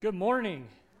Good morning.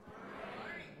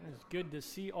 It's good to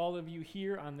see all of you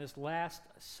here on this last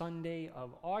Sunday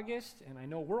of August, and I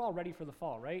know we're all ready for the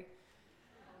fall, right?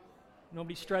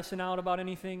 Nobody stressing out about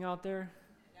anything out there?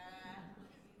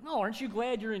 No, aren't you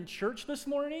glad you're in church this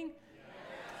morning?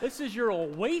 This is your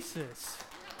oasis.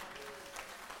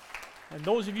 And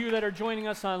those of you that are joining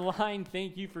us online,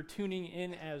 thank you for tuning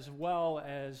in as well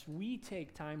as we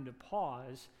take time to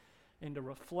pause and to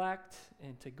reflect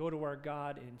and to go to our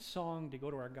God in song, to go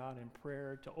to our God in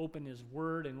prayer, to open His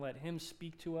Word and let Him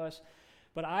speak to us.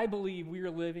 But I believe we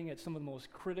are living at some of the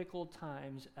most critical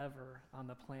times ever on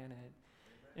the planet.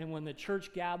 And when the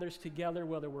church gathers together,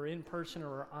 whether we're in person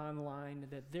or online,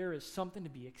 that there is something to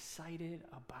be excited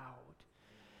about.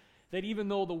 That even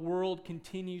though the world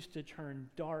continues to turn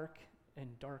dark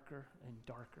and darker and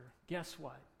darker, guess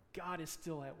what? God is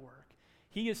still at work.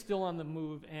 He is still on the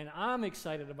move, and I'm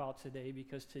excited about today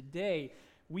because today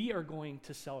we are going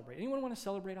to celebrate. Anyone want to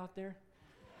celebrate out there?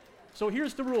 So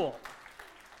here's the rule.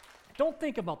 Don't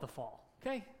think about the fall,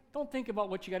 okay? Don't think about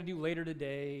what you got to do later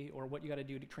today or what you got to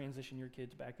do to transition your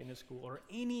kids back into school or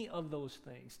any of those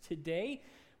things. Today,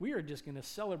 we are just going to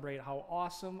celebrate how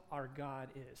awesome our God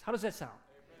is. How does that sound?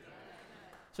 Amen.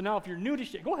 So now if you're new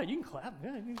to go ahead, you can clap.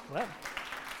 Yeah, you can clap.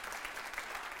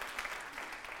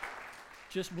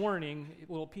 Just warning, a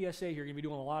little PSA here, you're going to be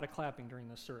doing a lot of clapping during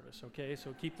this service, okay?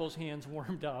 So keep those hands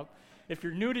warmed up. If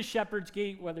you're new to Shepherd's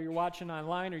Gate, whether you're watching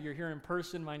online or you're here in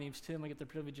person, my name's Tim. I get the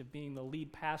privilege of being the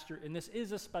lead pastor, and this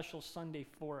is a special Sunday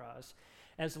for us.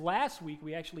 As last week,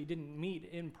 we actually didn't meet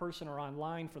in person or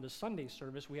online for the Sunday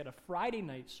service. We had a Friday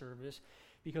night service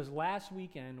because last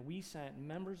weekend we sent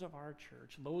members of our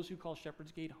church, those who call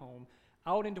Shepherd's Gate home,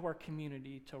 out into our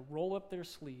community to roll up their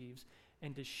sleeves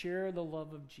and to share the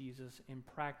love of Jesus in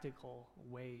practical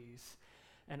ways.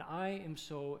 And I am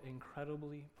so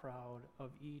incredibly proud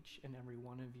of each and every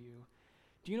one of you.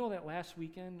 Do you know that last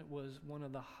weekend was one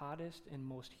of the hottest and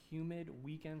most humid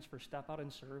weekends for Step Out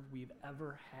and Serve we've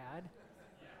ever had?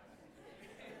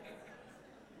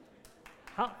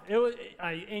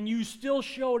 And you still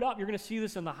showed up. You're going to see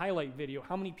this in the highlight video.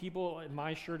 How many people,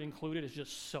 my shirt included, is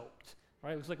just soaked?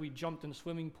 Right? It looks like we jumped in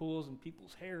swimming pools and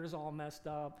people's hair is all messed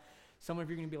up. Some of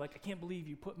you are going to be like, I can't believe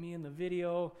you put me in the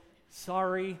video.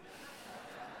 Sorry.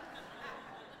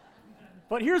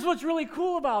 But here's what's really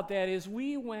cool about that is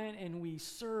we went and we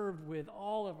served with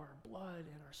all of our blood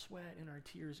and our sweat and our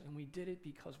tears, and we did it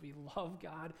because we love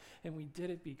God, and we did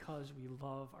it because we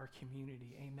love our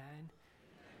community. Amen?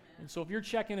 And so if you're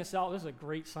checking us out, this is a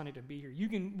great Sunday to be here. You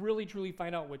can really, truly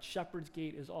find out what Shepherd's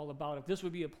Gate is all about. If this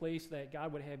would be a place that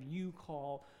God would have you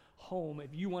call home, if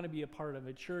you want to be a part of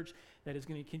a church that is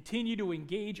going to continue to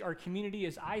engage our community,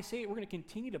 as I say it, we're going to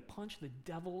continue to punch the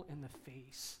devil in the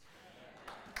face.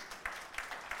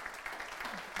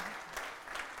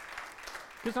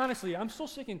 Because honestly, I'm so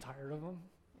sick and tired of them.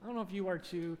 I don't know if you are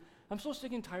too. I'm so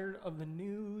sick and tired of the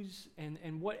news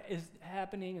and what is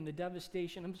happening and the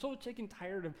devastation. I'm so sick and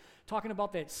tired of talking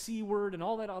about that C word and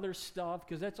all that other stuff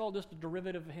because that's all just a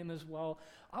derivative of him as well.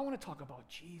 I want to talk about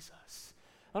Jesus.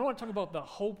 I want to talk about the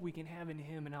hope we can have in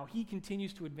him and how he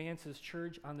continues to advance his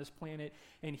church on this planet.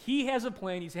 And he has a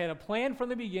plan. He's had a plan from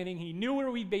the beginning. He knew where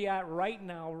we'd be at right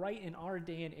now, right in our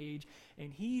day and age.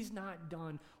 And he's not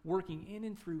done working in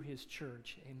and through his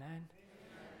church. Amen?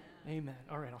 Amen.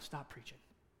 All right, I'll stop preaching.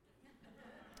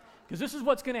 Because this is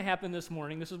what's going to happen this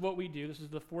morning. This is what we do. This is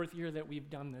the fourth year that we've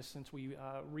done this since we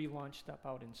relaunched Step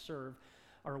Out and Serve.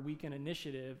 Our weekend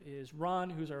initiative is Ron,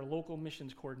 who's our local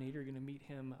missions coordinator. You're going to meet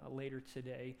him later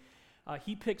today.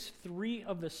 He picks 3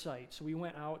 of the sites. So we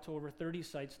went out to over 30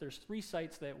 sites. There's 3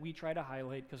 sites that we try to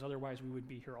highlight because otherwise we would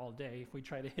be here all day if we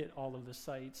try to hit all of the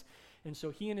sites. And so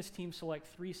he and his team select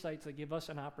 3 sites that give us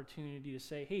an opportunity to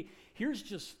say, hey, here's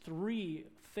just 3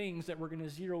 things that we're going to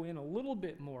zero in a little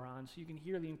bit more on so you can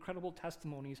hear the incredible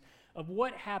testimonies of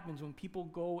what happens when people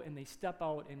go and they step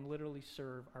out and literally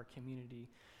serve our community.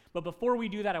 But before we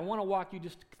do that, I want to walk you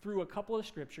just through a couple of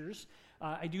scriptures.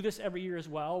 I do this every year as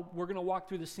well. We're going to walk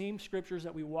through the same scriptures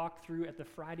that we walked through at the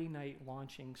Friday night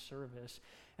launching service.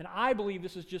 And I believe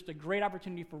this is just a great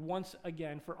opportunity for once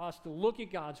again for us to look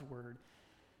at God's word,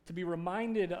 to be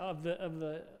reminded of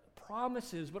the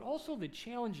promises, but also the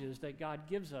challenges that God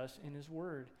gives us in his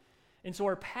word. And so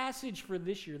our passage for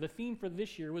this year, the theme for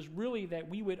this year was really that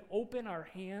we would open our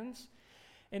hands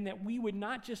and that we would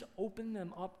not just open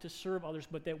them up to serve others,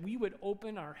 but that we would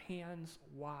open our hands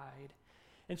wide.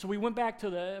 And so we went back to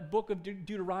the book of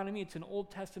Deuteronomy. It's an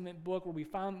Old Testament book where we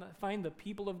find the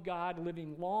people of God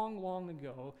living long, long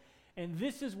ago. And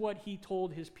this is what he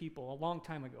told his people a long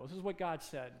time ago. This is what God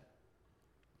said.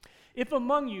 If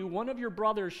among you one of your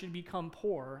brothers should become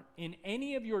poor in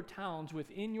any of your towns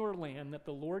within your land that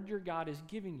the Lord your God is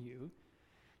giving you,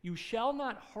 you shall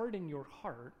not harden your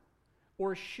heart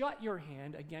or shut your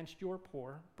hand against your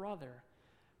poor brother,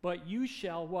 but you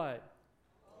shall what?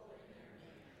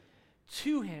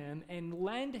 To him and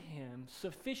lend him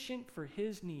sufficient for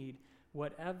his need,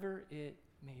 whatever it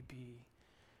may be.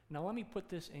 Now let me put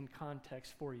this in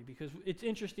context for you, because it's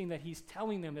interesting that he's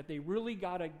telling them that they really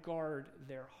got to guard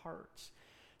their hearts.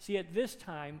 See, at this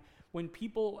time, when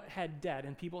people had debt,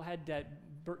 and people had debt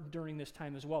during this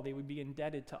time as well, they would be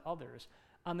indebted to others.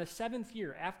 On the 7th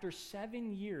year, after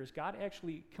 7 years, God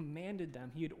actually commanded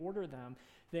them, he had ordered them,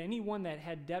 that anyone that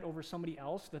had debt over somebody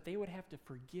else, that they would have to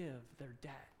forgive their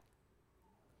debt.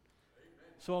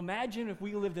 So imagine if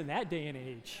we lived in that day and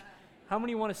age. How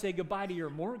many want to say goodbye to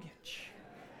your mortgage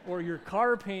or your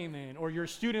car payment or your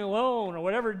student loan or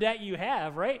whatever debt you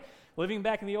have, right? Living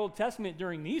back in the Old Testament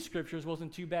during these scriptures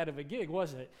wasn't too bad of a gig,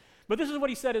 was it? But this is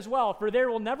what he said as well, for there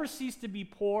will never cease to be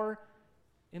poor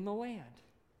in the land.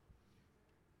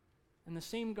 And the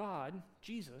same God,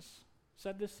 Jesus,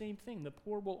 said the same thing. The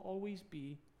poor will always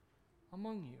be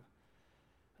among you.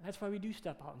 And that's why we do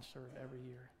step out and serve every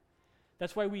year.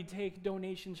 That's why we take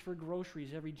donations for groceries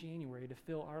every January to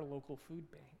fill our local food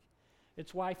bank.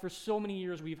 It's why for so many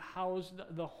years we've housed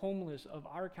the homeless of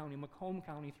our county, Macomb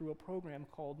County, through a program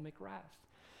called McRest.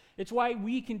 It's why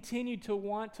we continue to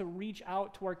want to reach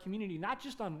out to our community, not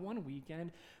just on one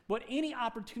weekend, but any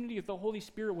opportunity if the Holy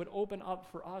Spirit would open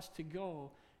up for us to go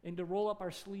and to roll up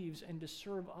our sleeves and to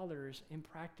serve others in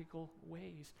practical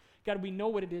ways. God, we know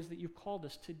what it is that you've called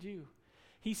us to do.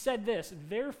 He said this,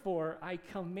 therefore I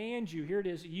command you, here it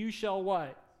is, you shall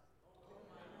what?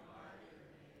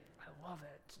 I love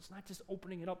it. It's not just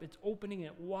opening it up, it's opening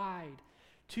it wide.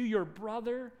 To your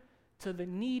brother, to the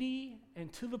needy,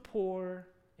 and to the poor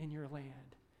in your land.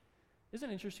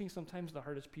 Isn't it interesting sometimes the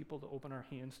hardest people to open our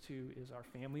hands to is our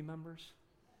family members?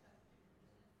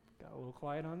 Got a little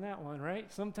quiet on that one,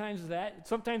 right? Sometimes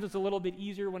it's a little bit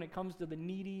easier when it comes to the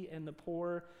needy and the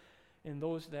poor and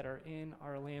those that are in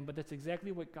our land, but that's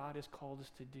exactly what God has called us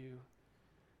to do,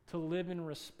 to live in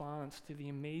response to the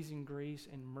amazing grace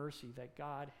and mercy that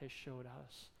God has showed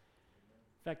us.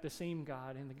 In fact, the same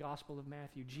God in the Gospel of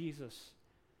Matthew, Jesus,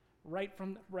 right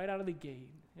out of the gate,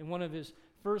 in one of his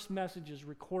first messages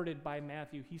recorded by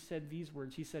Matthew, he said these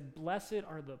words. He said, "Blessed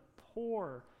are the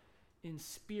poor in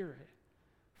spirit,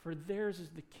 for theirs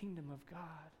is the kingdom of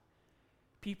God."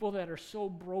 People that are so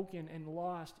broken and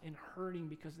lost and hurting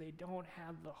because they don't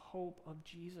have the hope of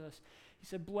Jesus. He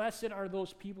said, blessed are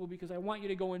those people because I want you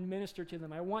to go and minister to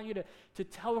them. I want you to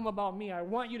tell them about me. I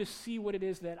want you to see what it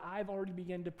is that I've already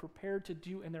begun to prepare to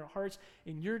do in their hearts,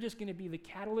 and you're just going to be the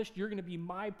catalyst. You're going to be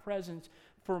my presence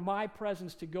for my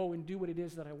presence to go and do what it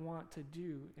is that I want to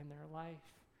do in their life.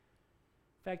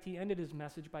 In fact, he ended his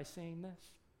message by saying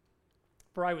this,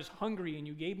 for I was hungry and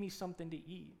you gave me something to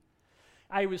eat.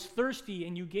 I was thirsty,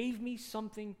 and you gave me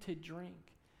something to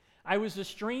drink. I was a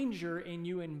stranger, and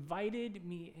you invited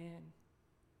me in.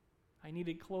 I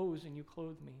needed clothes, and you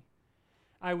clothed me.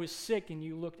 I was sick, and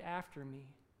you looked after me.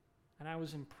 And I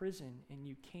was in prison, and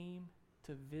you came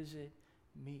to visit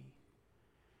me.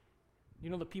 You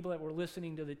know, the people that were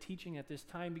listening to the teaching at this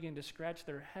time began to scratch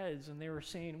their heads, and they were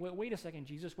saying, wait a second,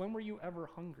 Jesus, when were you ever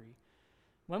hungry?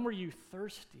 When were you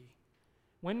thirsty?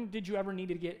 When did you ever need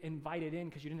to get invited in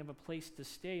because you didn't have a place to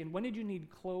stay? And when did you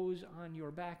need clothes on your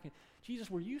back? And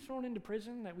Jesus, were you thrown into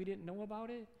prison that we didn't know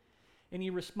about it? And he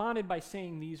responded by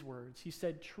saying these words. He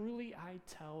said, truly I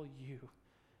tell you,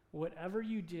 whatever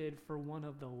you did for one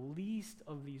of the least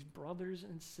of these brothers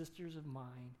and sisters of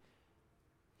mine,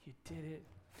 you did it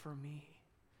for me.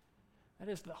 That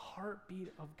is the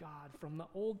heartbeat of God from the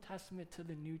Old Testament to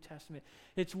the New Testament.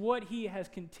 It's what he has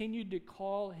continued to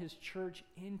call his church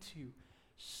into.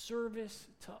 Service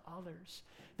to others.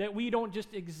 That we don't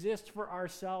just exist for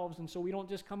ourselves, and so we don't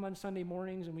just come on Sunday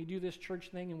mornings and we do this church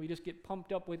thing and we just get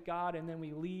pumped up with God and then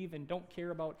we leave and don't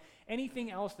care about anything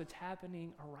else that's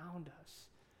happening around us.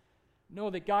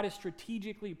 No, that God has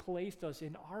strategically placed us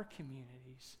in our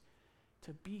communities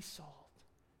to be salt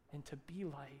and to be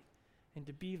light and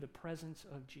to be the presence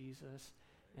of Jesus.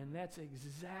 And that's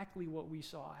exactly what we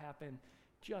saw happen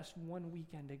just one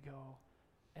weekend ago.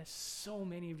 As so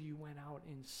many of you went out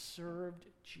and served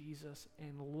Jesus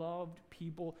and loved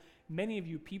people, many of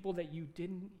you, people that you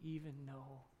didn't even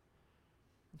know.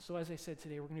 And so as I said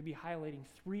today, we're going to be highlighting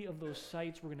 3 of those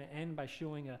sites. We're going to end by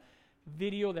showing a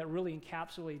video that really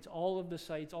encapsulates all of the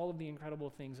sites, all of the incredible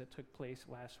things that took place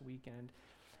last weekend.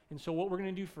 And so what we're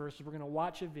going to do first is we're going to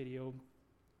watch a video,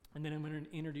 and then I'm going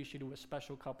to introduce you to a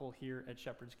special couple here at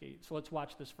Shepherd's Gate. So let's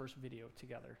watch this first video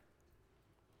together.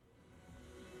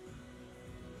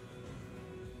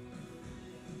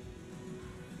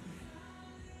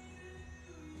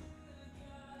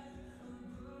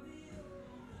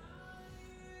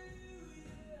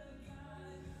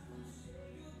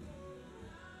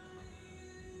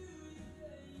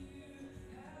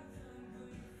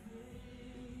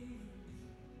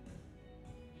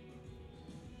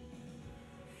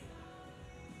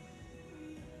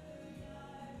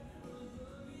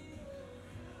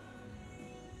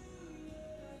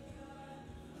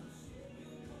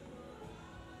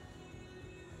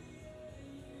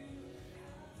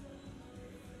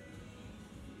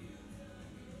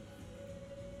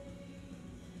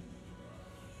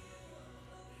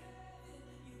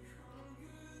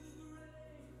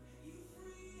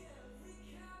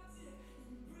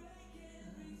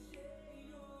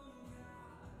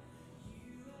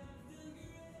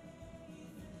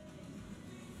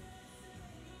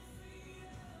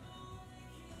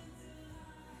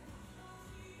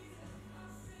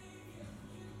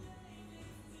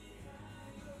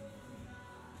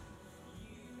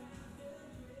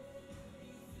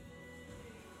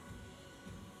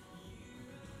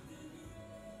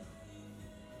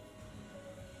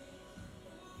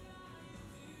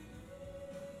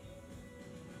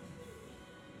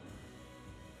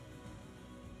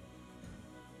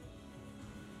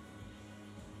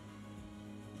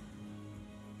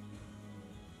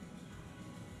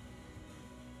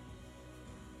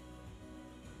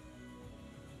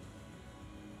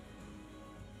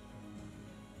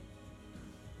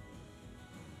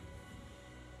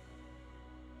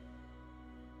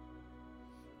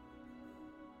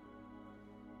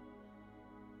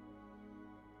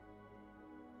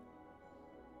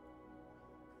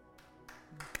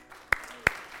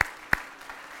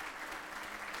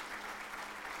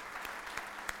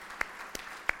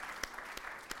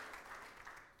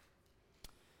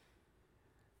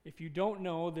 If you don't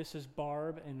know, this is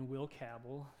Barb and Will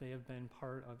Cabell. They have been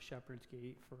part of Shepherd's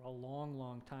Gate for a long,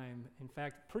 long time. In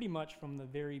fact, pretty much from the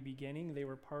very beginning, they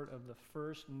were part of the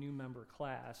first new member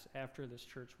class after this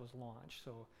church was launched.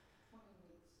 So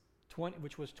 20 weeks.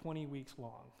 Which was 20 weeks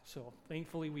long. So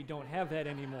thankfully, we don't have that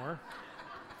anymore.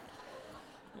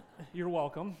 You're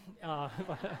welcome.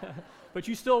 But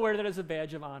you still wear that as a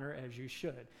badge of honor, as you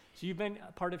should. So you've been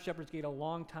a part of Shepherd's Gate a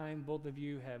long time. Both of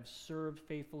you have served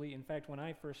faithfully. In fact, when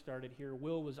I first started here,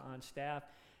 Will was on staff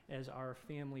as our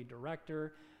family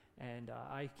director, and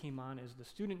I came on as the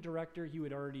student director. He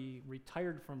had already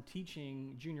retired from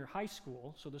teaching junior high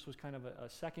school, so this was kind of a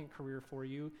second career for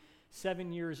you.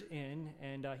 7 years in,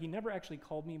 and he never actually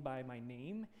called me by my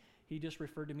name. He just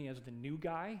referred to me as the new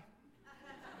guy.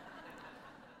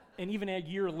 And even a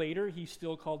year later, he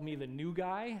still called me the new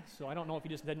guy. So I don't know if he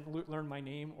just didn't learn my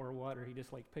name or what, or he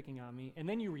just liked picking on me. And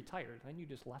then you retired. Then you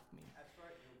just left me. That's right,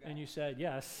 new guy. And you said,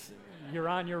 yes, you're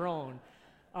on your own.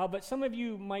 But some of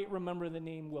you might remember the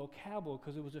name Will Cabell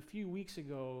because it was a few weeks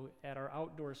ago at our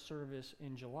outdoor service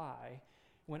in July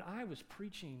when I was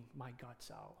preaching my guts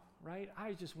out, right?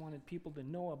 I just wanted people to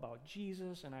know about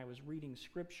Jesus, and I was reading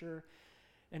scripture.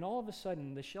 And all of a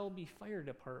sudden, the Shelby Fire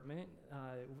Department,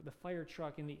 the fire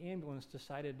truck and the ambulance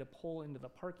decided to pull into the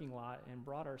parking lot and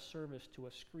brought our service to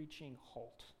a screeching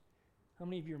halt. How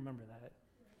many of you remember that?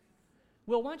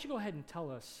 Will, why don't you go ahead and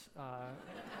tell us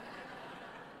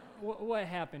what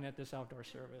happened at this outdoor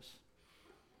service?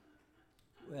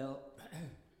 Well,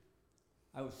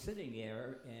 I was sitting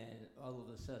there, and all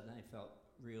of a sudden I felt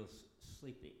real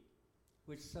sleepy,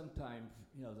 which sometimes,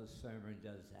 the sermon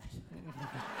does that.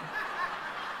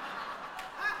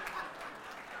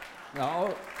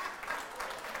 No.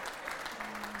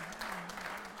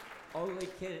 Only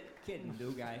kidding,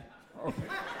 new guy.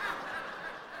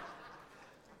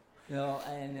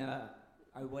 And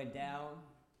I went down.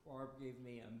 Barb gave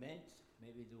me a mint,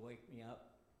 maybe to wake me up,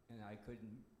 and I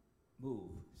couldn't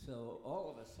move. So all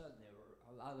of a sudden, there were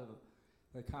a lot of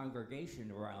the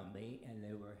congregation around me, and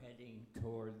they were heading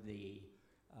toward the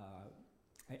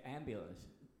ambulance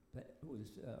that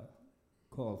was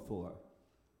called for.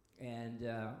 And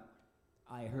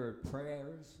I heard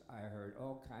prayers, I heard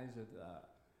all kinds of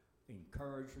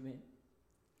encouragement,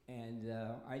 and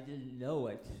I didn't know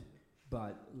it,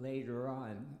 but later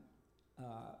on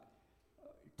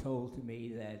told to me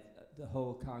that the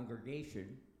whole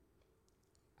congregation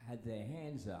had their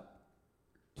hands up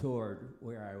toward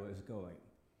where I was going.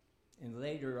 And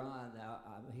later on,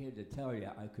 I'm here to tell you,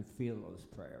 I could feel those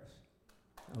prayers.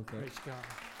 Okay. Praise God.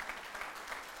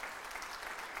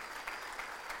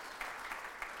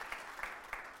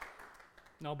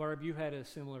 Now, Barb, you had a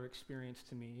similar experience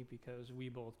to me because we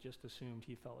both just assumed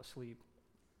he fell asleep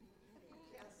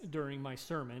during my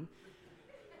sermon.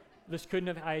 This couldn't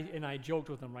have, I joked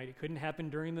with him, right? It couldn't happen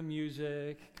during the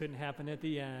music, couldn't happen at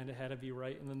the end. It had to be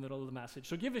right in the middle of the message.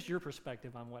 So give us your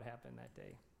perspective on what happened that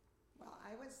day. Well,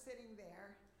 I was sitting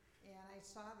there, and I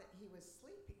saw that he was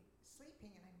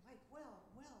sleeping, and I'm like, Will,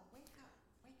 wake up.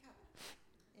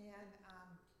 And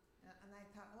I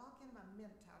thought, well, I'll get him a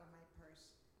mint out of my purse.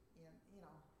 And,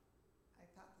 I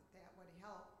thought that would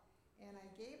help. And I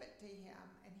gave it to him,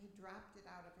 and he dropped it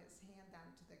out of his hand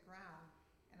onto the ground.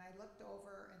 And I looked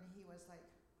over, and he was like,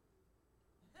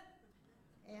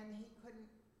 and he couldn't,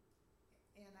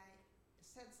 and I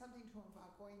said something to him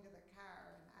about going to the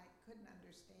car, and I couldn't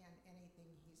understand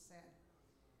anything he said.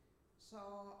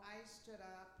 So I stood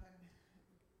up, and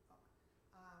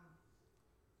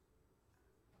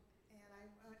I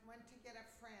went to get a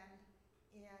friend,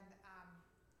 and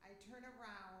I turn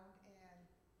around, and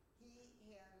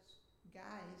he has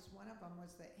guys, one of them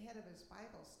was the head of his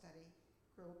Bible study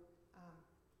group,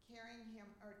 carrying him,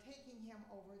 or taking him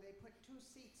over. They put 2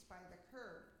 seats by the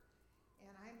curb,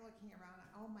 and I'm looking around,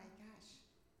 oh my gosh,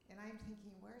 and I'm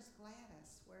thinking, where's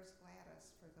Gladys? For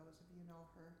those of you know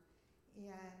her.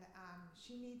 And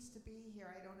she needs to be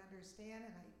here, I don't understand,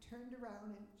 and I turned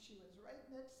around, and she was right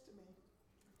next to me.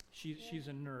 She's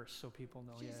a nurse, so people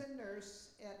know. She's a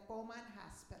nurse at Beaumont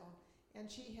Hospital, and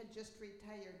she had just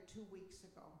retired 2 weeks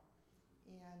ago.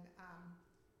 And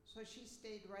so she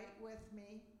stayed right with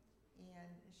me,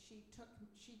 and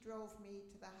she drove me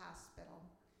to the hospital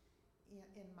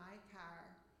in my car,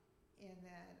 and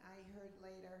then I heard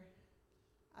later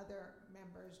other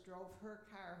members drove her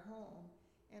car home,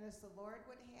 and as the Lord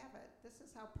would have it, this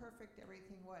is how perfect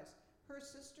everything was. Her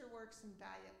sister works in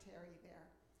dietary there,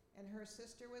 and her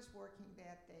sister was working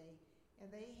that day,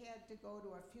 and they had to go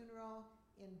to a funeral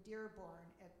in Dearborn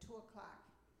at 2 o'clock,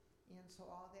 and so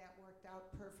all that worked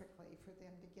out perfectly for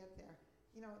them to get there.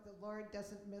 The Lord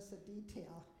doesn't miss a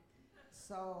detail.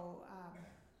 So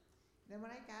Then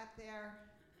when I got there,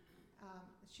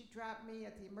 she dropped me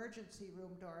at the emergency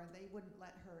room door, and they wouldn't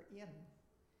let her in.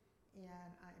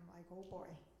 And I'm like, oh boy,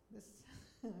 this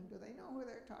do they know who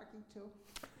they're talking to?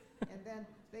 And then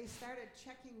they started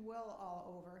checking Will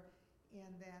all over,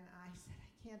 and then I said,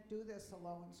 I can't do this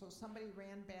alone. So somebody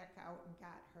ran back out and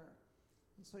got her.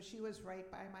 And so she was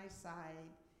right by my side.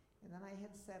 And then I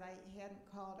had said I hadn't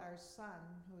called our son,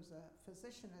 who's a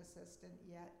physician assistant,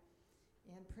 yet.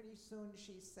 And pretty soon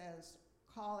she says,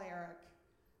 call Eric.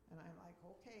 And I'm like,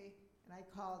 okay. And I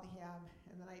called him,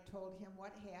 and then I told him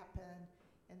what happened,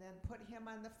 and then put him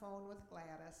on the phone with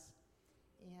Gladys.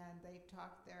 And they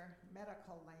talked their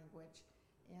medical language.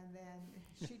 And then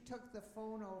she took the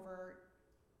phone over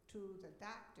to the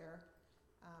doctor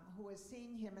who was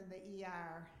seeing him in the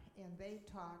ER, and they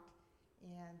talked,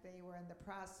 and they were in the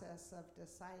process of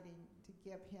deciding to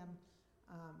give him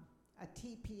a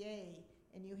TPA,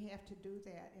 and you have to do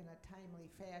that in a timely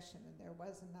fashion, and there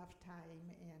was enough time,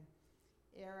 and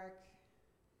Eric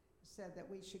said that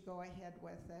we should go ahead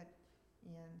with it,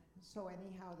 and so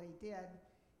anyhow they did,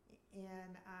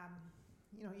 and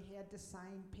he had to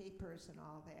sign papers and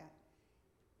all that.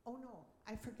 Oh no,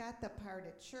 I forgot the part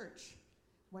at church.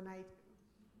 When I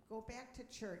go back to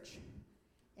church,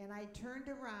 and I turned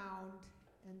around,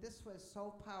 and this was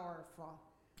so powerful.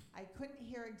 I couldn't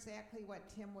hear exactly what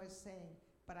Tim was saying,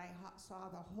 but I saw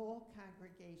the whole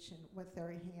congregation with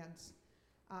their hands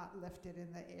lifted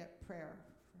in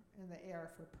the air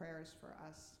for prayers for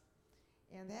us.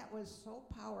 And that was so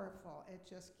powerful, it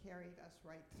just carried us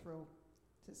right through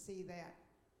to see that.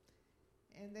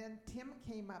 And then Tim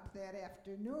came up that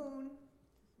afternoon,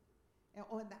 and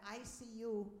on the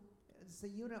ICU, it's the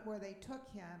unit where they took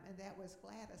him, and that was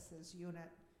Gladys's unit.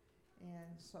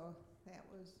 And so that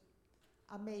was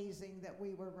amazing that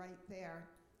we were right there.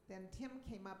 Then Tim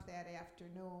came up that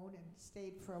afternoon and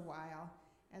stayed for a while.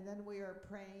 And then we were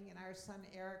praying, and our son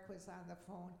Eric was on the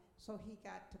phone, so he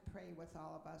got to pray with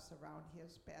all of us around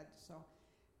his bed. So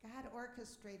God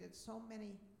orchestrated so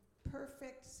many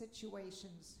perfect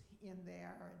situations in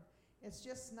there, and it's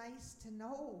just nice to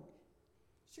know.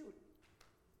 Shoot.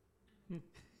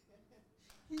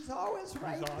 He's always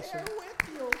right awesome. there with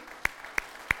you.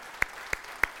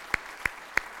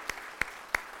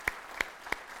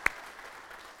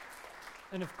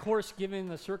 And of course, given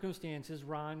the circumstances,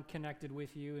 Ron connected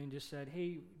with you and just said,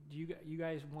 hey, do you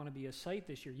guys want to be a site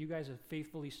this year? You guys have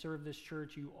faithfully served this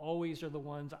church. You always are the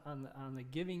ones on the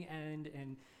giving end.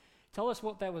 And tell us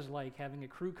what that was like, having a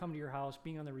crew come to your house,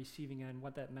 being on the receiving end,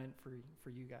 what that meant for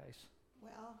you guys.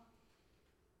 Well,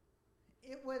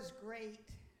 it was great.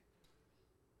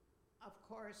 Of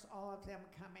course, all of them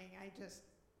coming. I just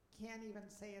can't even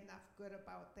say enough good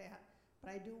about that.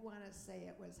 But I do want to say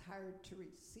it was hard to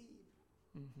receive.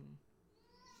 Mm-hmm.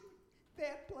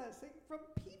 That blessing from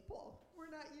people.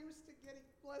 We're not used to getting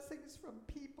blessings from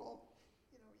people,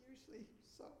 usually.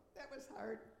 So that was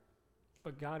hard.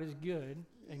 But God is good,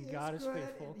 and God is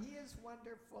faithful. And He is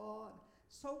wonderful, and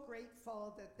so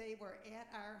grateful that they were at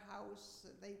our house,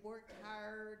 and they worked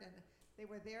hard, and they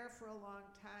were there for a long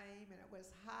time, and it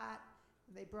was hot,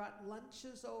 and they brought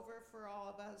lunches over for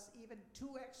all of us, even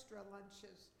 2 extra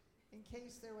lunches, in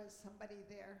case there was somebody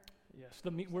there. Yes.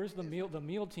 Where's the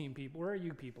meal team people? Where are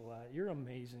you people at? You're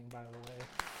amazing, by the way.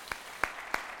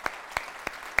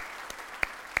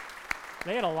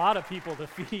 They had a lot of people to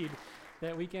feed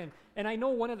that weekend. And I know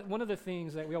one of the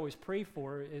things that we always pray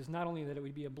for is not only that it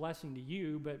would be a blessing to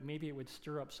you, but maybe it would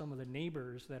stir up some of the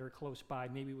neighbors that are close by.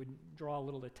 Maybe it would draw a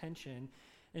little attention.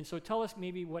 And so tell us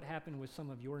maybe what happened with some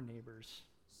of your neighbors.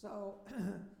 So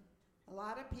a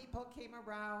lot of people came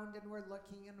around and were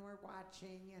looking and were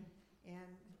watching and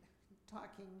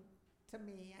talking to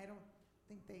me. I don't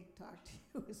think they talked to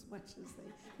you as much as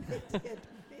they did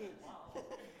me.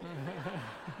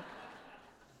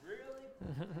 Really?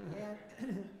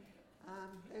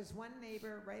 And there's one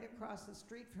neighbor right across the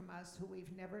street from us who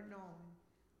we've never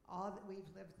known. We've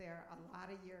lived there a lot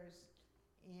of years.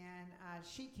 And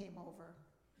she came over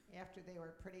after they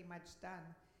were pretty much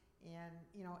done and,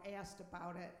 asked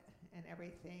about it and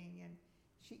everything. And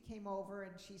she came over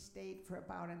and she stayed for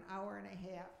about an hour and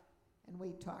a half. And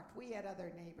we talked. We had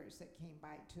other neighbors that came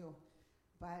by too.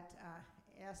 But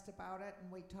asked about it,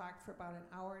 and we talked for about an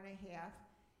hour and a half.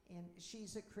 And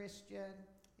she's a Christian,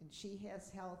 and she has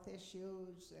health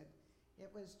issues, and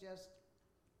it was just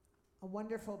a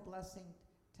wonderful blessing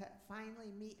to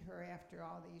finally meet her after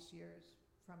all these years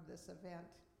from this event.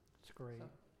 It's great. So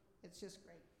it's just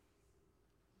great.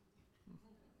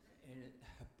 And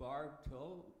Barb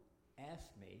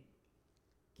asked me,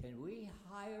 can we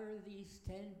hire these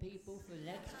 10 people for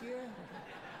next year?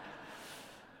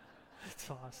 That's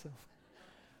awesome.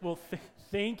 Well,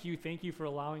 thank you. Thank you for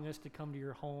allowing us to come to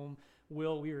your home.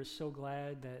 Will, we are so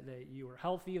glad that you are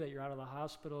healthy, that you're out of the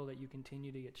hospital, that you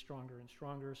continue to get stronger and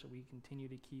stronger, so we continue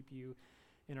to keep you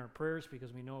in our prayers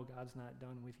because we know God's not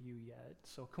done with you yet.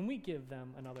 So can we give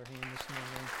them another hand this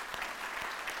morning?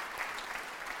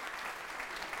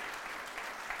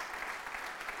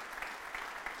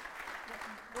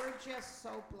 We're just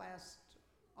so blessed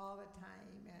all the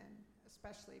time, and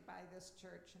especially by this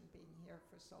church and being here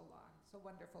for so long. It's a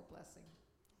wonderful blessing.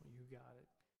 You got it.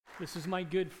 This is my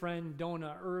good friend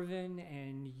Donna Irvin,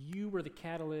 and you were the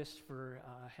catalyst for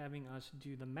having us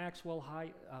do the Maxwell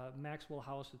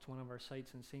House. It's one of our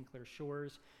sites in St. Clair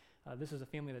Shores. This is a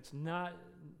family that's not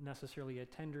necessarily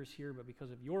attenders here, but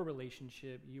because of your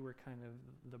relationship, you were kind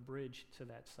of the bridge to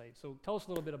that site. So tell us a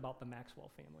little bit about the Maxwell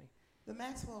family. The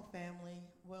Maxwell family,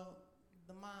 well,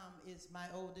 the mom is my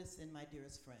oldest and my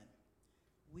dearest friend.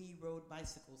 We rode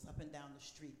bicycles up and down the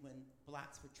street when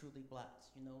blocks were truly blocks,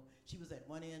 you know. She was at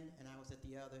one end and I was at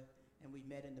the other, and we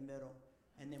met in the middle,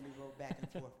 and then we rode back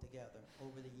and forth together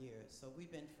over the years. So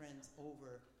we've been friends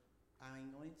over, I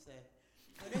ain't going to say.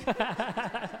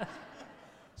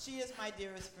 She is my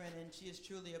dearest friend, and she is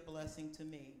truly a blessing to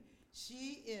me.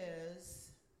 She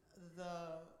is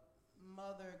the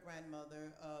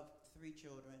grandmother of 3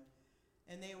 children,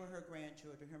 and they were her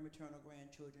grandchildren, her maternal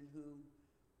grandchildren, who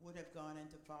would have gone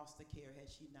into foster care had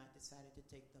she not decided to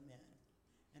take them in.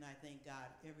 And I thank God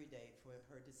every day for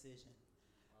her decision.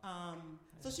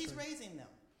 So she's raising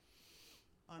them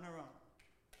on her own,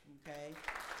 okay?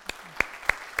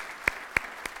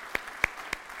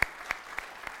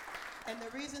 And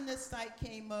the reason this site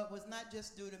came up was not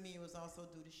just due to me, it was also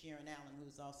due to Sharon Allen,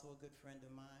 who's also a good friend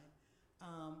of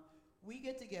mine. We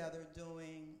get together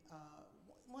doing,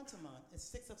 once a month, it's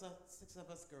six of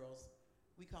us girls.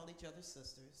 We call each other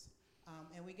sisters,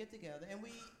 and we get together, and we,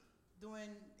 during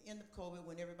the end of COVID,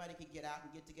 when everybody could get out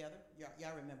and get together,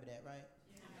 y'all remember that, right?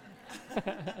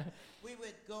 Yeah. We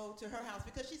would go to her house,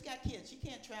 because she's got kids. She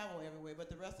can't travel everywhere, but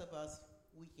the rest of us,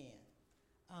 we can.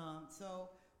 So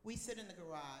we sit in the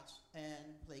garage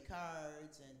and play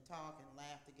cards and talk and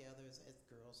laugh together, as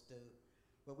girls do,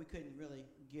 but we couldn't really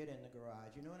get in the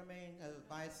garage, you know what I mean?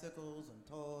 Bicycles and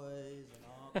toys and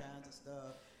all kinds of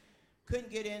stuff.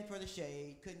 Couldn't get in for the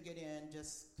shade, couldn't get in,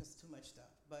 just too much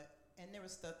stuff. And there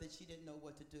was stuff that she didn't know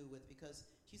what to do with, because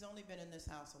she's only been in this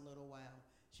house a little while.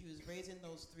 She was raising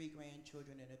those 3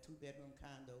 grandchildren in a 2-bedroom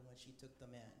condo when she took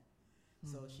them in.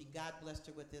 Mm-hmm. So God blessed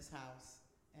her with this house,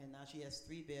 and now she has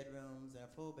 3 bedrooms and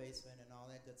a full basement and all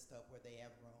that good stuff where they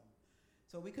have room.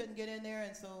 So we couldn't get in there,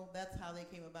 and so that's how they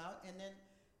came about. And then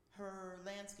her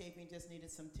landscaping just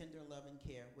needed some tender love and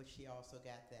care, which she also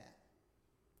got that.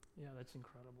 Yeah, that's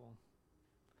incredible.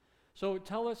 So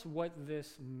tell us what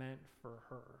this meant for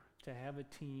her, to have a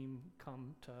team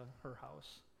come to her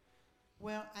house.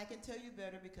 Well, I can tell you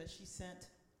better because she sent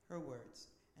her words.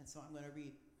 And so I'm going to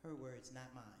read her words, not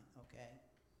mine, okay?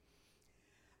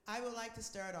 I would like to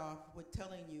start off with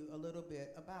telling you a little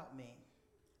bit about me.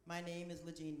 My name is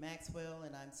LaJean Maxwell,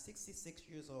 and I'm 66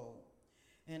 years old.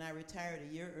 And I retired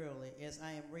a year early as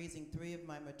I am raising 3 of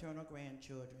my maternal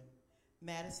grandchildren,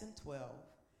 Madison 12,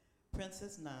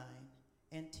 Princess 9,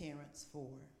 and Terrence 4.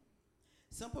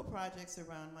 Simple projects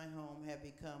around my home have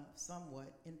become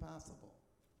somewhat impossible.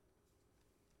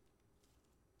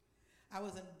 I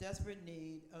was in desperate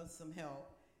need of some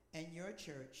help, and your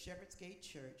church, Shepherd's Gate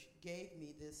Church, gave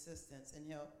me the assistance and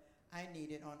help I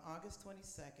needed on August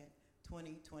 22nd,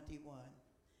 2021.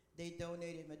 They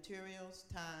donated materials,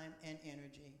 time, and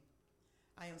energy.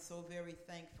 I am so very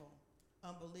thankful,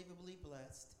 unbelievably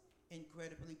blessed,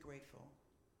 incredibly grateful.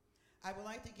 I would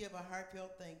like to give a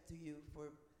heartfelt thank to you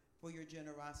for your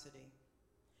generosity.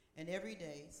 And every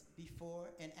day,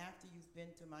 before and after you've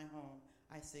been to my home,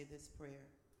 I say this prayer.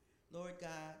 Lord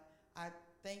God, I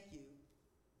thank you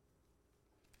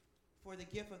for the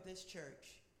gift of this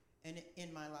church and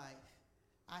in my life.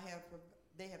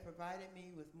 They have provided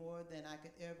me with more than I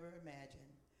could ever imagine.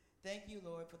 Thank you,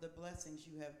 Lord, for the blessings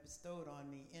you have bestowed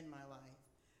on me in my life,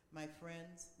 my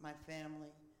friends, my family,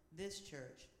 this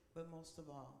church, but most of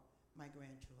all, my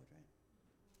grandchildren.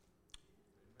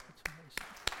 That's amazing.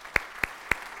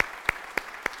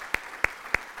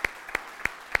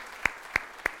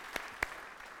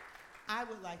 I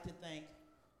would like to thank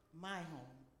my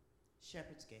home,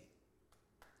 Shepherd's Gate.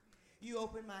 You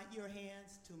opened your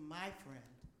hands to my friend,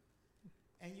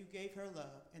 and you gave her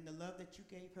love, and the love that you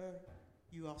gave her,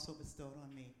 you also bestowed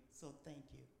on me. So thank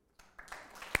you.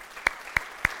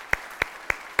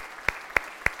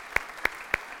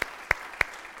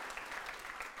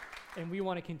 And we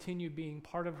want to continue being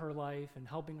part of her life and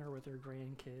helping her with her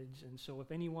grandkids. And so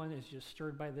if anyone is just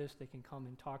stirred by this, they can come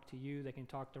and talk to you. They can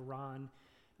talk to Ron,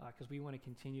 because we want to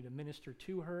continue to minister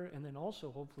to her. And then also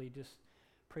hopefully just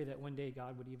pray that one day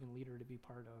God would even lead her to be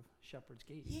part of Shepherd's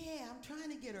Gate. Yeah, I'm trying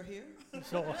to get her here.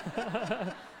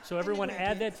 So everyone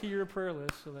add that to your prayer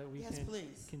list so that we Yes, can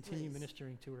please, continue please.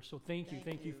 ministering to her. So thank you. Thank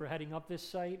Thank you you. for heading up this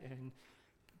site, and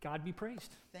God be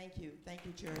praised. Thank you,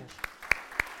 church.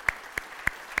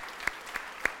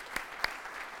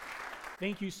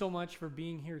 Thank you so much for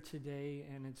being here today,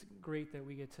 and it's great that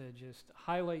we get to just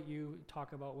highlight you,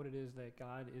 talk about what it is that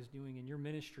God is doing in your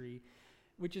ministry,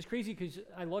 which is crazy because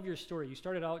I love your story. You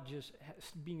started out just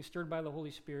being stirred by the Holy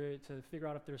Spirit to figure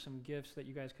out if there's some gifts that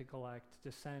you guys could collect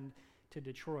to send to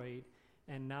Detroit,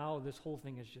 and now this whole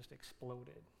thing has just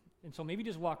exploded. And so maybe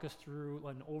just walk us through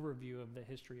an overview of the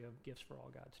history of Gifts for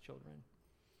All God's Children.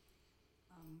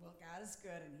 Well, God is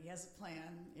good, and He has a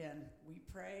plan, and we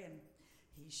pray, and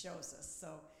He shows us. So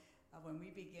when we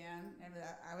began, and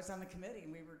I was on the committee,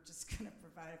 and we were just going to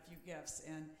provide a few gifts.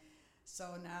 And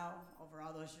so now, over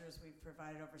all those years, we've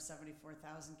provided over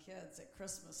 74,000 kids at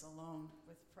Christmas alone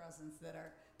with presents that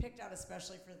are picked out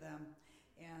especially for them.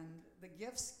 And the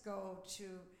gifts go to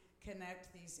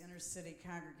connect these inner city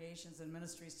congregations and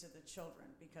ministries to the children,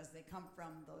 because they come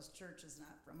from those churches,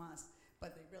 not from us,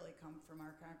 but they really come from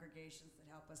our congregations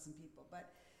that help us and people.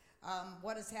 But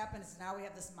what has happened is now we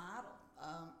have this model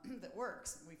that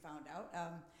works, we found out.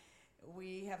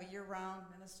 We have a year-round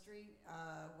ministry.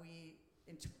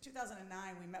 In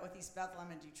 2009, we met with East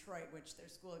Bethlehem in Detroit, which their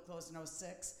school had closed in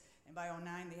 2006, and by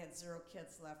 2009, they had 0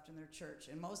 kids left in their church.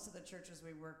 And most of the churches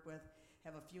we work with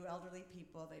have a few elderly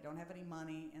people, they don't have any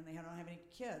money, and they don't have any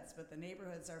kids, but the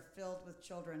neighborhoods are filled with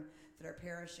children that are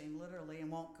perishing literally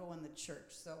and won't go in the church.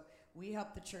 So we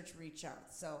help the church reach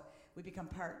out. So we become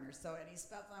partners. So at East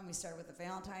Bethlehem, we started with a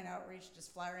Valentine outreach,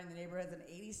 just flyering the neighborhoods, and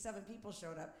 87 people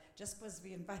showed up just because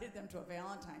we invited them to a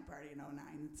Valentine party in 2009.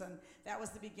 And so that was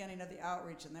the beginning of the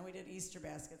outreach. And then we did Easter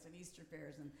baskets and Easter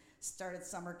fairs and started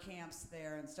summer camps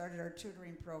there and started our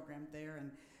tutoring program there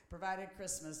and provided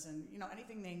Christmas. And,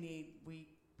 anything they need, we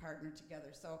partner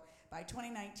together. So by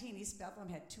 2019, East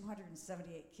Bethlehem had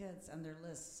 278 kids on their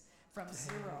lists from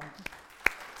 0.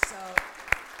 So,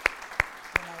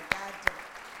 God did it.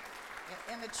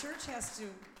 And the church has to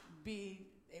be,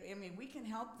 we can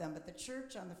help them, but the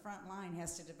church on the front line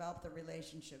has to develop the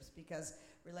relationships, because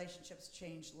relationships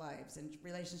change lives, and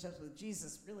relationships with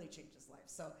Jesus really changes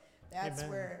lives. So that's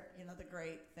Amen. where, the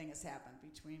great thing has happened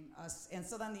between us. And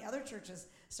so then the other churches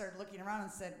started looking around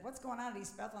and said, what's going on at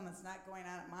East Bethlehem that's not going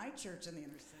on at my church in the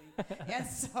inner city? And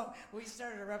so we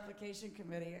started a replication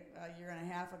committee a year and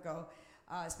a half ago,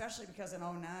 especially because in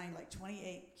 2009, like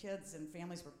 28 kids and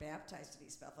families were baptized at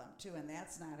East Bethlehem too, and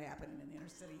that's not happening in the inner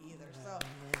city either. So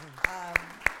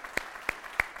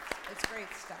it's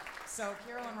great stuff. So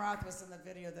Carolyn Roth was in the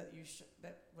video that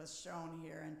that was shown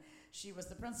here, and she was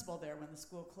the principal there when the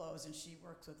school closed, and she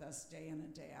works with us day in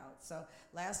and day out. So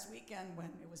last weekend, when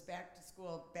it was back to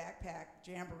school backpack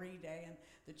jamboree day, and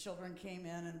the children came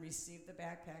in and received the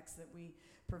backpacks that we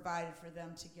provided for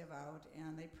them to give out,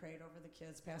 and they prayed over the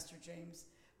kids. Pastor James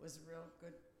was a real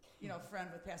good, friend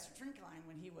with Pastor Trinkline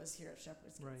when he was here at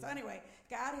Shepherd's Gate. Right. So anyway,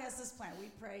 God has this plan. We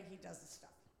pray, He does the stuff.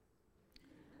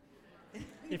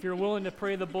 If you're willing to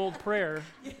pray the bold prayer,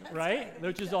 Yes, right?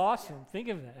 Which He is does, awesome. yeah. Think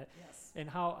of that. Yes. And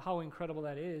how incredible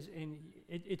that is. And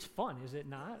it's fun, is it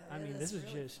not? I It mean, is this is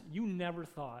really just, fun. you never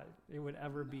thought it would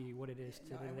ever be what it is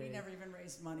No, today. and we never even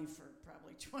raised money for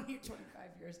probably 20 or 25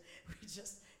 years.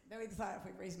 Then we thought if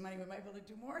we raised money, we might be able to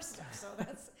do more stuff. So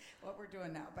that's what we're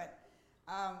doing now. But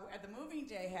at the moving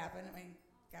day happened,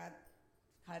 God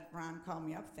had Ron call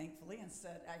me up, thankfully, and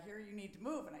said, I hear you need to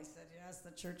move. And I said, yes,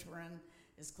 the church we're in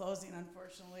is closing,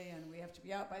 unfortunately, and we have to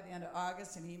be out by the end of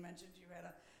August. And he mentioned you had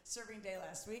a serving day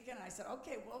last weekend. And I said,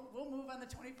 okay, we'll move on the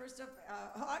 21st of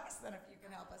August then if you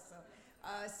can help us.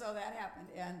 So that happened.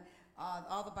 And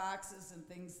all the boxes and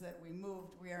things that we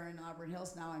moved, we are in Auburn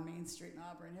Hills now on Main Street in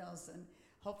Auburn Hills, and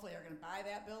hopefully are going to buy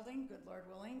that building, good Lord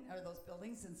willing, or those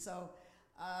buildings. And so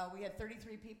we had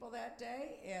 33 people that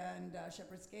day, and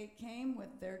Shepherd's Gate came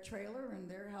with their trailer and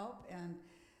their help, and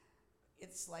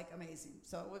it's like amazing.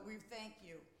 So we thank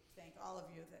all of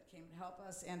you that came to help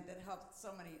us and that helped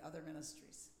so many other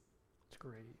ministries. It's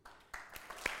great.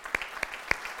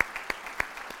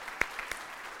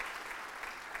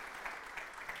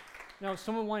 Now, if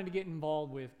someone wanted to get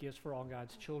involved with Gifts for All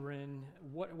God's Children,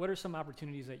 what are some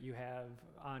opportunities that you have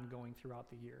ongoing throughout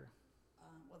the year?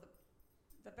 Well,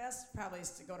 the best probably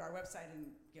is to go to our website and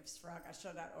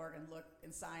giftsforallgodshow.org and look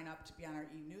and sign up to be on our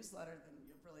e-newsletter. Then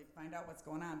you'll really find out what's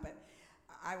going on. But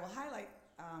I will highlight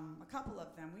a couple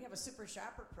of them. We have a super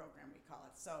shopper program, we call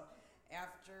it. So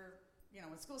after,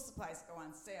 when school supplies go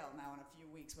on sale now in a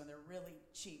few weeks when they're really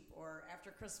cheap, or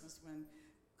after Christmas when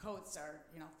coats are,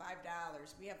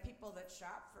 $5, we have people that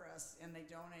shop for us and they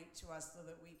donate to us so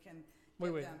that we can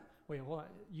give them. Wait, what?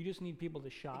 You just need people to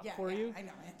shop Yeah, for yeah, you? I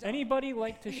know. Anybody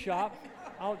like to shop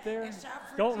out there? And shop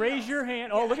for Don't raise deals. your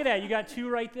hand. Oh, look at that. You got two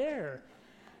right there.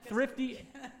 'Cause Thrifty.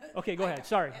 Okay, go ahead.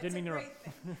 Sorry, It's didn't mean a to great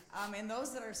interrupt. thing. And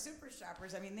those that are super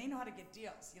shoppers, they know how to get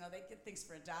deals. They get things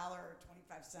for $1 or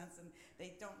 25 cents, and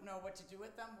they don't know what to do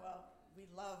with them. Well, we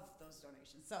love those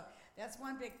donations. So that's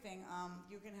one big thing.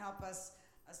 You can help us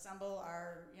assemble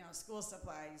our, school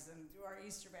supplies and do our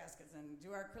Easter baskets and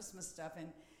do our Christmas stuff,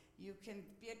 and you can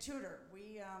be a tutor.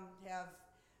 We have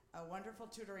a wonderful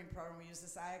tutoring program. We use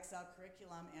this IXL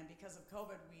curriculum, and because of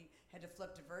COVID, we had to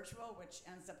flip to virtual, which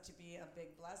ends up to be a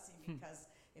big blessing because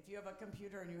if you have a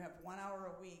computer and you have 1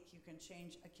 hour a week, you can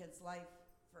change a kid's life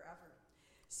forever.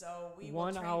 So we will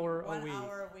 1 train hour a 1 week.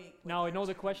 hour a week. with Now, I our know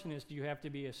the tutor. question is, do you have to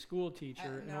be a school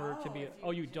teacher in order to be?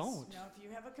 No, You just- don't. No, if you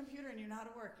have a computer and you know how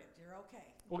to work it, you're okay.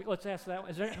 Well, let's ask that.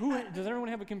 Does everyone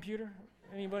have a computer?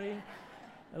 Anybody?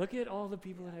 Look at all the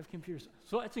people that have computers.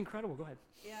 So that's incredible. Go ahead.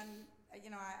 And,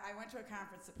 I went to a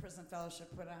conference that Prison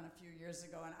Fellowship put on a few years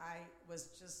ago, and I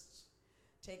was just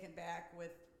taken back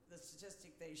with the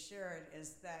statistic they shared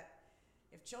is that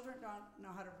if children don't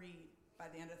know how to read by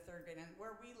the end of third grade, and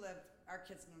where we live, our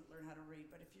kids don't learn how to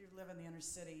read, but if you live in the inner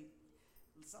city,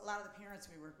 a lot of the parents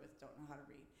we work with don't know how to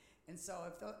read. And so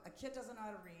if a kid doesn't know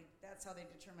how to read, that's how they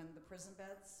determine the prison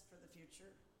beds for the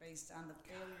future, based on the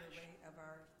failure rate of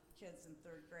our kids in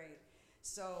third grade.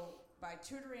 So by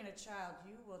tutoring a child,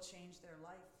 you will change their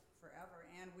life forever.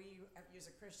 And we use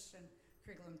a Christian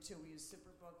curriculum too. We use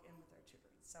Superbook in with our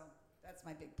tutoring. So that's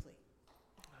my big plea.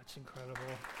 That's incredible.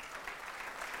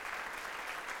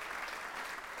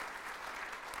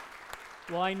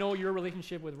 Well, I know your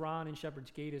relationship with Ron and Shepherd's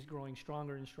Gate is growing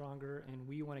stronger and stronger, and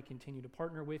we want to continue to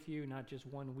partner with you, not just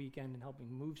one weekend and helping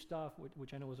move stuff,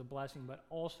 which I know is a blessing, but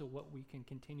also what we can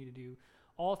continue to do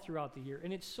all throughout the year.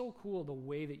 And it's so cool the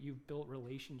way that you've built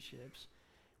relationships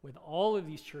with all of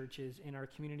these churches in our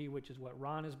community, which is what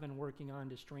Ron has been working on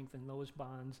to strengthen those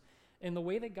bonds, and the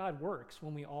way that God works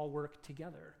when we all work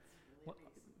together.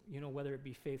 Whether it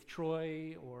be Faith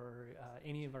Troy or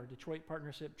any of our Detroit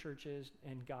partnership churches,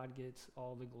 and God gets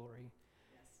all the glory.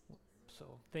 Yes.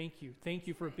 So thank you. Thank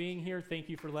you for being here. Thank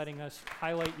you for letting us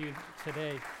highlight you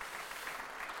today.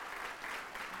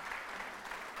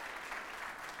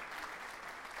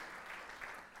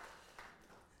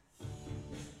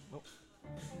 Oh.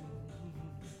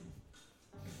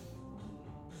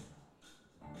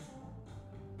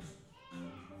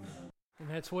 And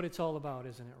that's what it's all about,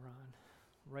 isn't it, Ron?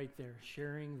 Right there,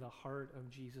 sharing the heart of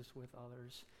Jesus with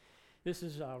others. This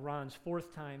is Ron's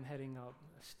fourth time heading up,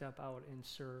 Step Out and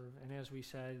Serve. And as we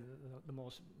said, the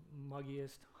most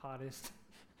muggiest, hottest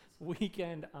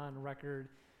weekend on record.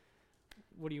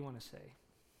 What do you want to say?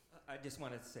 I just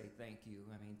wanted to say thank you.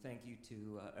 Thank you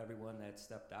to everyone that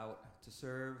stepped out to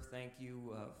serve. Thank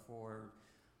you for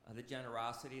the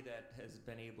generosity that has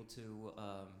been able to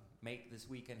make this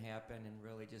weekend happen, and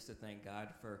really just to thank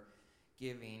God for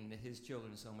giving his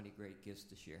children so many great gifts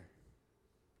to share.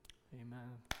 Amen.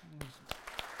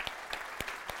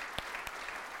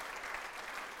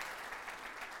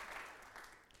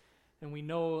 And we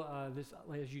know this,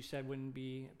 as you said, wouldn't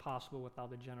be possible without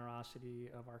the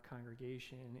generosity of our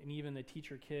congregation. And even the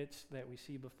teacher kits that we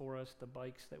see before us, the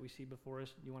bikes that we see before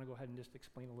us. You want to go ahead and just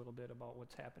explain a little bit about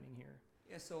what's happening here?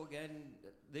 Yeah, so again,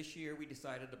 this year we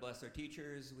decided to bless our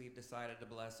teachers. We've decided to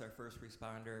bless our first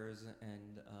responders.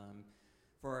 And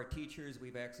for our teachers,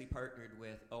 we've actually partnered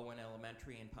with Owen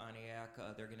Elementary in Pontiac.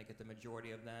 They're going to get the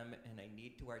majority of them. And I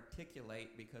need to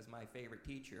articulate, because my favorite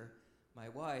teacher, my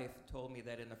wife, told me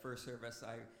that in the first service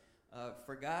I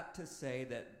forgot to say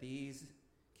that these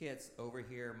kits over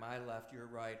here, my left, your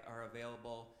right, are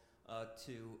available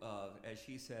to, as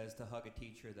she says, to hug a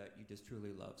teacher that you just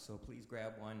truly love. So please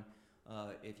grab one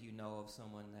if you know of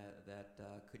someone that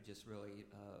could just really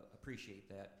appreciate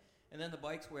that. And then the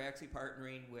bikes, we're actually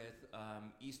partnering with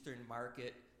Eastern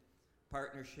Market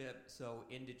Partnership. So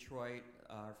in Detroit,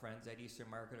 our friends at Eastern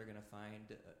Market are going to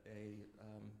find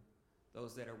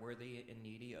those that are worthy and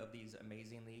needy of these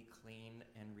amazingly clean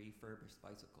and refurbished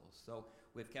bicycles. So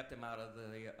we've kept them out of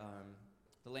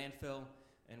the landfill,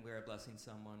 and we're blessing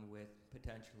someone with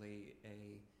potentially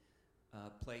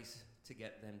a place to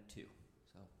get them to.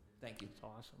 So thank you. That's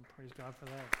awesome. Praise God for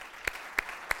that.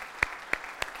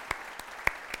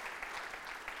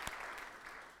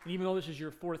 And even though this is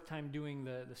your fourth time doing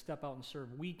the Step Out and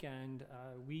Serve weekend,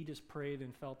 we just prayed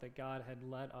and felt that God had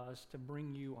led us to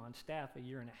bring you on staff a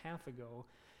year and a half ago,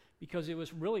 because it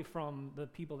was really from the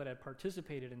people that had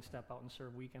participated in Step Out and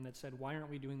Serve weekend that said, why aren't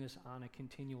we doing this on a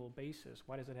continual basis?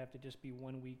 Why does it have to just be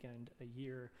one weekend a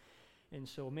year? And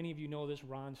so many of you know this.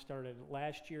 Ron started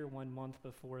last year, 1 month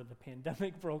before the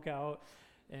pandemic broke out,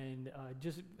 and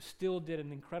just still did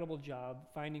an incredible job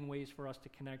finding ways for us to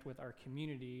connect with our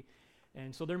community.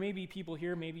 And so there may be people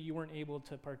here, maybe you weren't able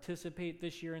to participate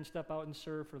this year and Step Out and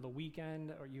Serve for the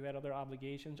weekend, or you had other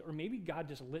obligations, or maybe God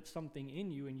just lit something in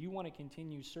you and you want to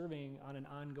continue serving on an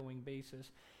ongoing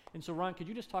basis. And so Ron, could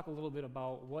you just talk a little bit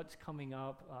about what's coming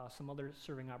up, some other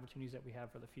serving opportunities that we have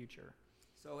for the future?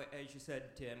 So as you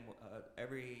said, Tim,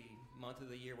 every month of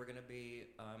the year we're going to be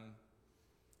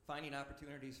finding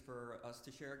opportunities for us to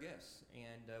share gifts.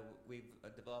 And we've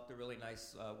developed a really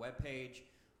nice webpage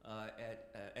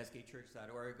at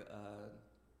skchurch.org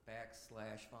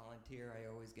 /volunteer. I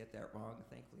always get that wrong.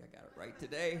 Thankfully, I got it right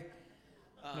today.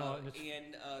 No, it's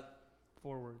and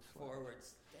forwards.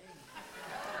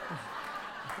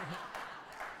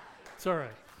 It's all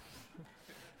right.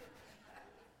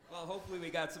 Well, hopefully we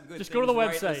got some good Just things go to the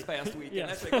right website. this past weekend.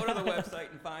 Yes. That's right, go to the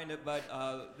website and find it. But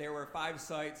there were 5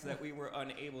 sites that we were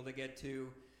unable to get to.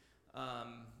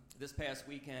 This past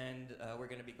weekend, we're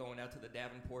going to be going out to the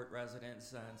Davenport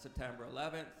residence on September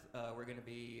 11th. We're going to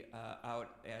be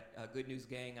out at Good News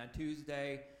Gang on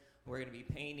Tuesday. We're going to be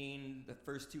painting the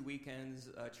first 2 weekends,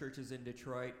 churches in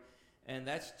Detroit. And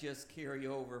that's just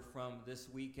carryover from this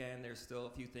weekend. There's still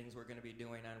a few things we're going to be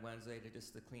doing on Wednesday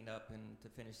to clean up and to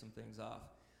finish some things off.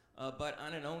 But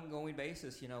on an ongoing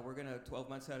basis, we're going to, 12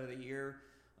 months out of the year,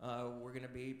 we're going to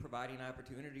be providing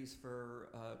opportunities for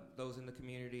those in the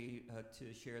community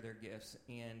to share their gifts.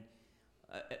 And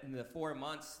in the 4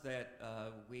 months that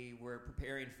we were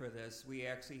preparing for this, we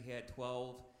actually had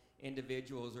 12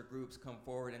 individuals or groups come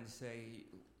forward and say,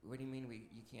 what do you mean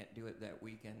you can't do it that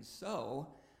weekend? So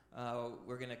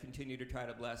we're going to continue to try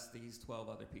to bless these 12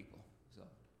 other people. So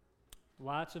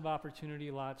Lots of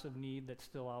opportunity, lots of need that's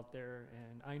still out there,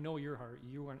 and I know your heart.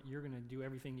 You're going to do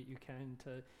everything that you can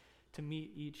to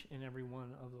meet each and every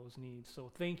one of those needs.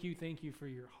 So thank you for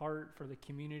your heart, for the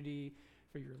community,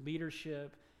 for your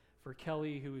leadership, for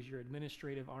Kelly, who is your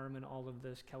administrative arm in all of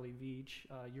this, Kelly Veach,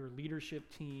 your leadership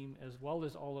team, as well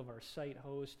as all of our site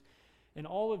hosts, and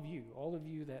all of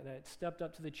you that stepped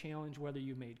up to the challenge, whether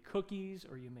you made cookies,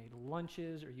 or you made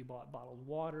lunches, or you bought bottled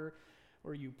water,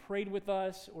 or you prayed with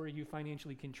us, or you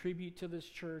financially contribute to this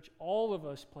church. All of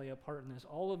us play a part in this.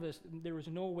 All of us, there was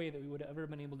no way that we would have ever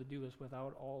been able to do this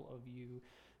without all of you.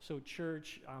 So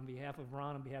church, on behalf of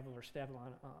Ron, on behalf of our staff,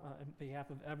 on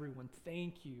behalf of everyone,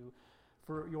 thank you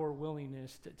for your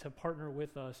willingness to partner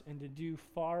with us and to do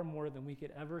far more than we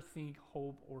could ever think,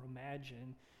 hope, or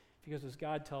imagine. Because as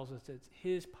God tells us, it's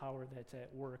His power that's at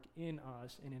work in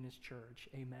us and in His church.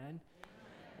 Amen?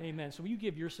 Amen. So will you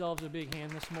give yourselves a big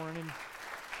hand this morning?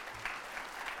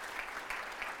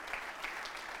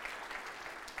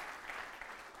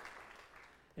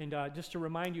 And just to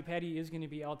remind you, Patty is going to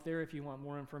be out there if you want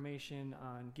more information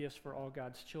on gifts for all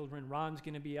God's children. Ron's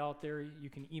going to be out there. You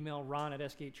can email Ron at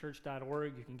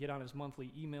sgatechurch.org. You can get on his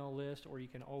monthly email list, or you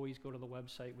can always go to the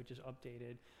website, which is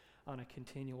updated on a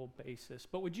continual basis.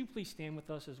 But would you please stand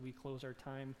with us as we close our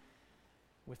time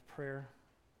with prayer?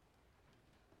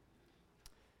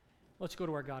 Let's go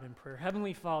to our God in prayer.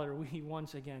 Heavenly Father, we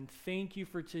once again thank you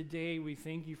for today. We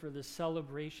thank you for the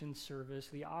celebration service,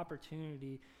 the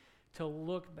opportunity to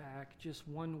look back just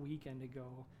 1 weekend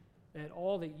ago at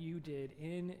all that you did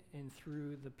in and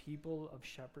through the people of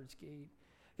Shepherd's Gate.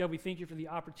 God, we thank you for the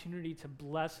opportunity to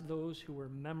bless those who were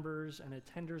members and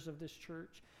attenders of this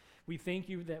church. We thank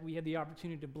you that we had the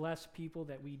opportunity to bless people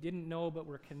that we didn't know but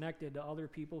were connected to other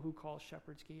people who call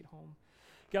Shepherd's Gate home.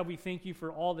 God, we thank you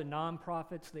for all the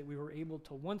nonprofits that we were able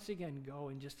to once again go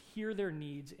and just hear their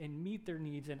needs and meet their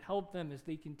needs and help them as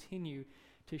they continue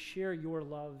to share your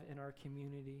love in our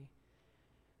community.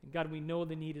 And God, we know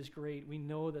the need is great. We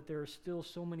know that there are still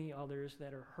so many others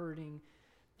that are hurting,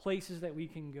 places that we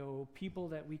can go, people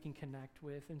that we can connect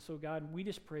with. And so, God, we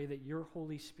just pray that your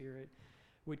Holy Spirit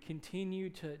would continue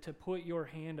to put your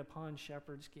hand upon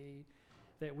Shepherd's Gate,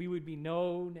 that we would be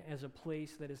known as a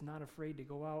place that is not afraid to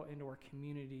go out into our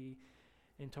community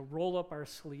and to roll up our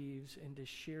sleeves and to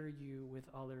share you with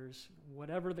others,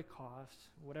 whatever the cost,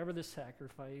 whatever the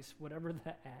sacrifice, whatever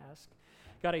the ask.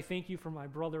 God, I thank you for my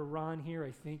brother Ron here.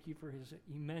 I thank you for his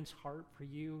immense heart for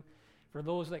you, for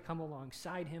those that come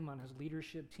alongside him on his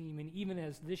leadership team, and even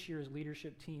as this year's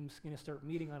leadership team's going to start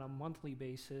meeting on a monthly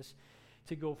basis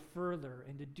to go further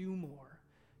and to do more,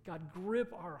 God,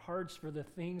 grip our hearts for the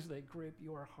things that grip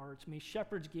your hearts. May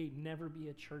Shepherd's Gate never be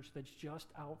a church that's just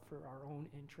out for our own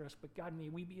interest, but God, may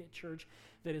we be a church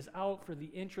that is out for the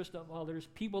interest of others,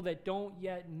 people that don't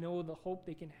yet know the hope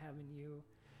they can have in you.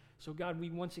 So God,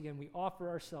 we offer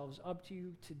ourselves up to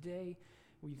you today.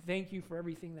 We thank you for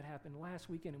everything that happened last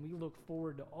weekend, and we look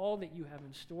forward to all that you have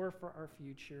in store for our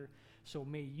future. So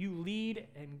may you lead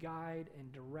and guide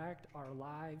and direct our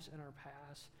lives and our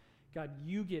paths. God,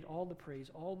 you get all the praise,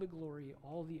 all the glory,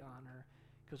 all the honor,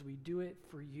 because we do it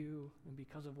for you and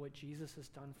because of what Jesus has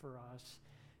done for us.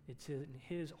 It's in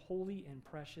his holy and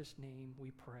precious name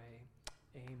we pray.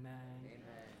 Amen.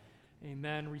 Amen.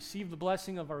 Amen. Receive the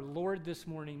blessing of our Lord this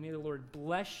morning. May the Lord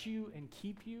bless you and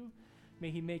keep you. May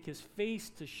he make his face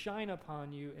to shine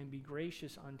upon you and be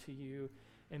gracious unto you.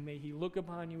 And may he look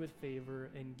upon you with favor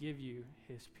and give you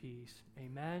his peace.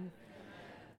 Amen.